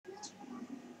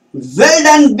Well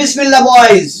done, Bismillah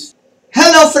boys.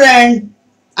 Hello friend,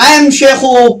 I am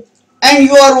Shekhu and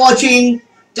you are watching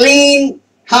Clean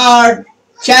Heart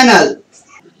channel.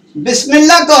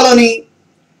 Bismillah colony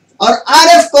और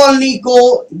RF colony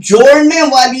को जोड़ने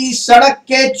वाली सड़क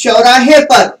के चौराहे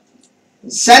पर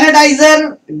सैनिटाइजर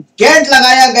गेट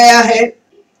लगाया गया है।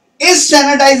 इस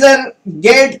सैनिटाइजर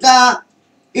गेट का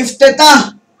इफ्तिताह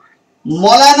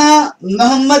मौलाना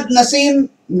मोहम्मद नसीम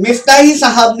मिफ्ताही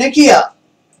साहब ने किया।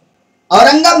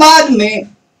 औरंगाबाद में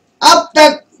अब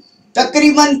तक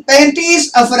तकरीबन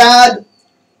 35 अफराद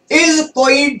इस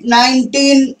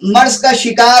कोविड-19 मर्ज का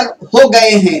शिकार हो गए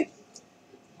हैं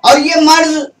और ये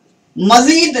मर्ज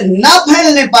मजीद न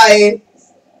फैलने पाए,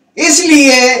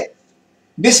 इसलिए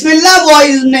बिस्मिल्लाह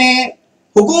बॉयज ने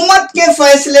हुकूमत के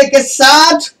फैसले के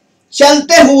साथ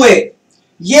चलते हुए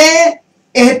ये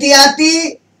एहतियाती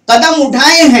कदम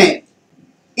उठाए हैं।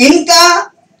 इनका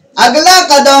अगला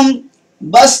कदम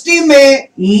बस्ती में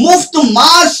मुफ्त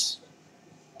मास्क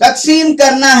तकसीम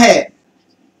करना है।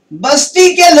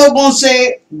 बस्ती के लोगों से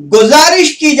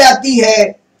गुजारिश की जाती है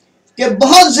कि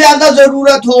बहुत ज्यादा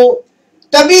जरूरत हो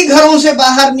तभी घरों से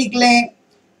बाहर निकलें।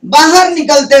 बाहर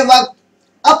निकलते वक्त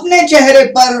अपने चेहरे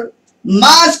पर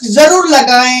मास्क जरूर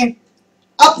लगाएं।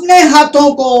 अपने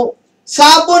हाथों को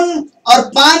साबुन और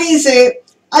पानी से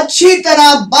अच्छी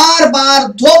तरह बार बार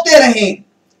धोते रहें।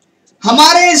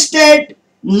 हमारे स्टेट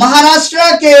महाराष्ट्र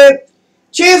के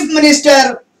चीफ मिनिस्टर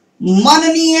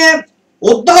माननीय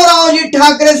उद्धव जी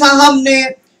ठाकरे साहब ने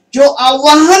जो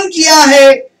आह्वान किया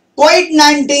है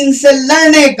कोविड-19 से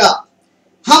लड़ने का,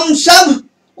 हम सब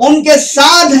उनके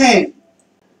साथ हैं।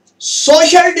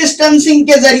 सोशल डिस्टेंसिंग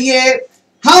के जरिए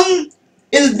हम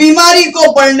इस बीमारी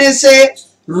को बढ़ने से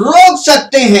रोक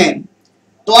सकते हैं।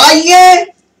 तो आइए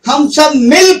हम सब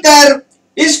मिलकर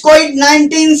इस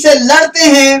कोविड-19 से लड़ते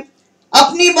हैं,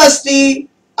 अपनी बस्ती,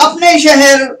 अपने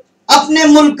शहर, अपने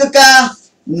मुल्क का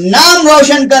नाम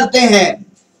रोशन करते हैं।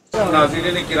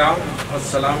 नाज़रीन किराम,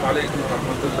 अस्सलाम वालेकुम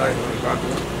रहमतुल्लाहि व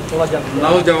बरकातुहू।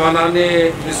 नौजवानाने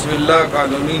बिस्मिल्लाह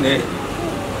कॉलोनी ने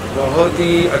बहुत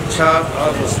ही अच्छा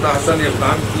और मुस्तहसन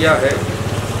इक़दाम किया है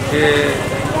कि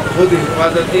खुद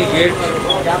हिफाजती गेट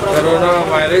कोरोना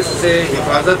वायरस से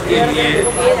हिफाजत के लिए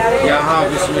यहाँ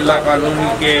बिस्मिल्लाह कॉलोनी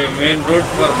के मेन रोड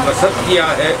पर नस्ब किया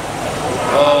है।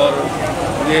 और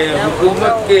ये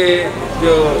हुकूमत के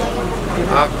जो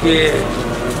आपके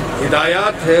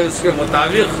हिदायत है उसके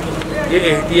मुताबिक ये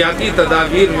एहतियाती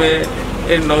तदाबीर में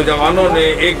इन नौजवानों ने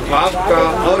एक बाब का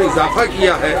और इजाफा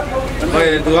किया है। मैं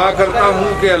दुआ करता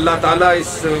हूँ कि अल्लाह ताला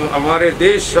इस हमारे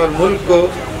देश और मुल्क को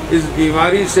इस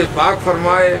बीमारी से पाक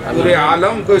फरमाए, पूरे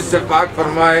आलम को इससे पाक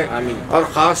फरमाए और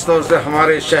ख़ास तौर से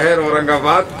हमारे शहर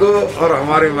औरंगाबाद को और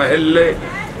हमारे महल्ले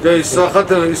जो इस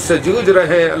वक्त इससे जूझ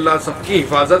रहे, अल्लाह सबकी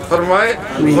हिफाजत फरमाए।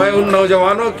 मैं उन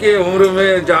नौजवानों के उम्र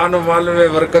में, जान और माल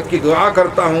में बरकत की दुआ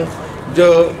करता हूँ जो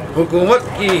हुकूमत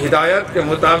की हिदायत के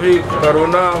मुताबिक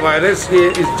कोरोना वायरस के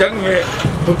इस जंग में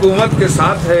हुकूमत के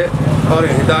साथ है और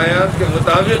हिदायत के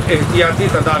मुताबिक एहतियाती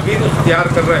तदाबीर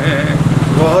इख्तियार कर रहे हैं।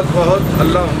 बहुत बहुत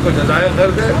अल्लाह उनको जज़ाए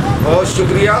खैर दे। बहुत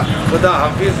शुक्रिया। खुदा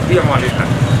हाफिज़ भी हमारे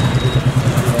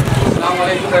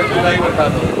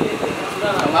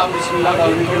तमाम बिस्मिल्लाह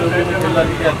कॉलोनी के लोगों को चिल्ला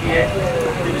दी जाती है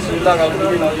कि बिस्मिल्लाह कॉलोनी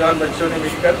के नौजवान बच्चों ने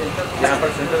मिलकर यहाँ पर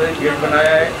सैनिटाइजर गेट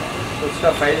बनाया है। तो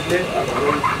उसका फैसले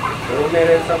रोने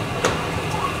रहे सब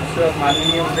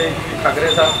माननीय ठाकरे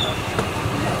साहब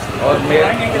और मेयर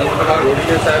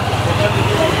रोडिया साहब,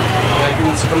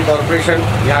 म्यूनसिपल कॉरपोरेशन,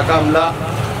 यहाँ का अमला,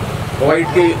 कोविड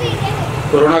के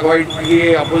कोरोना कोविड के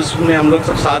अपोजिट में हम लोग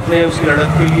सब साथ में उसकी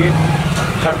लड़त के लिए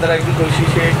हर तरह की कोशिश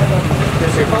है।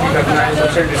 सेफ्टी करना है,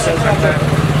 सोशल डिस्टेंस रखना है,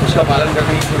 उसका पालन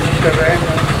करने की कोशिश कर रहे हैं।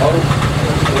 और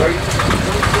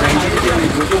कोविड-19 के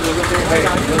जो लोगों से है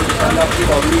अपनी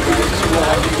कॉलोनी के लिए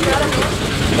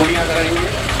मुहैया कराएंगे।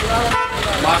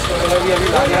 मास्क वगैरह भी अभी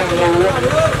लाना है,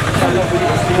 पूरी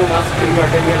बस्ती में मास्क फ्री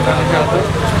बांटेंगे। करना चाहते हो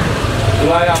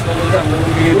दुआ है आप लोगों से, हम लोगों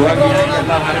के लिए दुआ कीजिए कि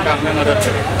अल्लाह हमारे काम में मदद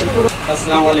करे।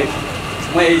 अस्सलाम वालेकुम,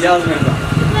 मैं एजाज़ मिर्ज़ा,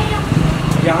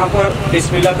 यहाँ पर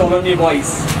बिस्मिल्लाह कॉलोनी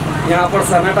बॉयज़, यहाँ पर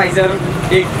सैनिटाइज़र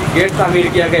एक गेट तामीर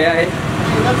किया गया है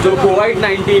जो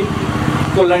कोविड-19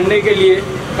 को लड़ने के लिए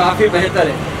काफ़ी बेहतर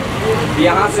है।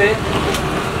 यहाँ से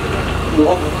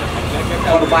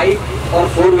और बाइक और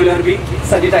 4 व्हीलर भी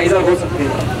सैनिटाइज़र हो सकते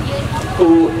हैं। तो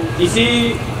इसी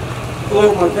को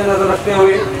मद्देनज़र रखते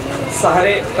हुए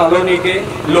सारे कॉलोनी के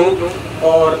लोग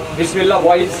और बिस्मिल्लाह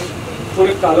बॉयज़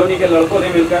पूरी कॉलोनी के लड़कों ने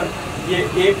मिलकर ये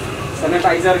एक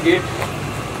सैनिटाइज़र गेट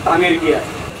तामीर किया है।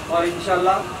 और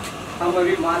इंशाल्लाह हम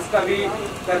अभी मास्क का भी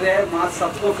कर रहे हैं, मास्क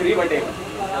सबको फ्री बटेगा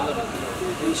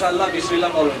इंशाल्लाह। बिस्मिल्लाह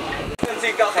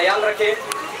कॉलोनी का ख्याल रखें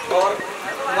और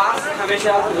मास्क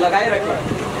हमेशा लगाए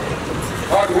रखें।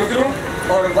 और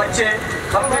बुजुर्ग और बच्चे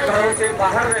अपने घरों से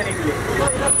बाहर न निकले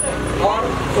और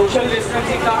सोशल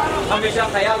डिस्टेंसिंग का हमेशा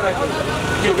ख्याल रखें,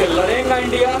 क्योंकि लड़ेगा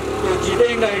इंडिया तो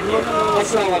जीतेगा इंडिया।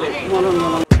 अस्सलाम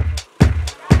वालेकुम।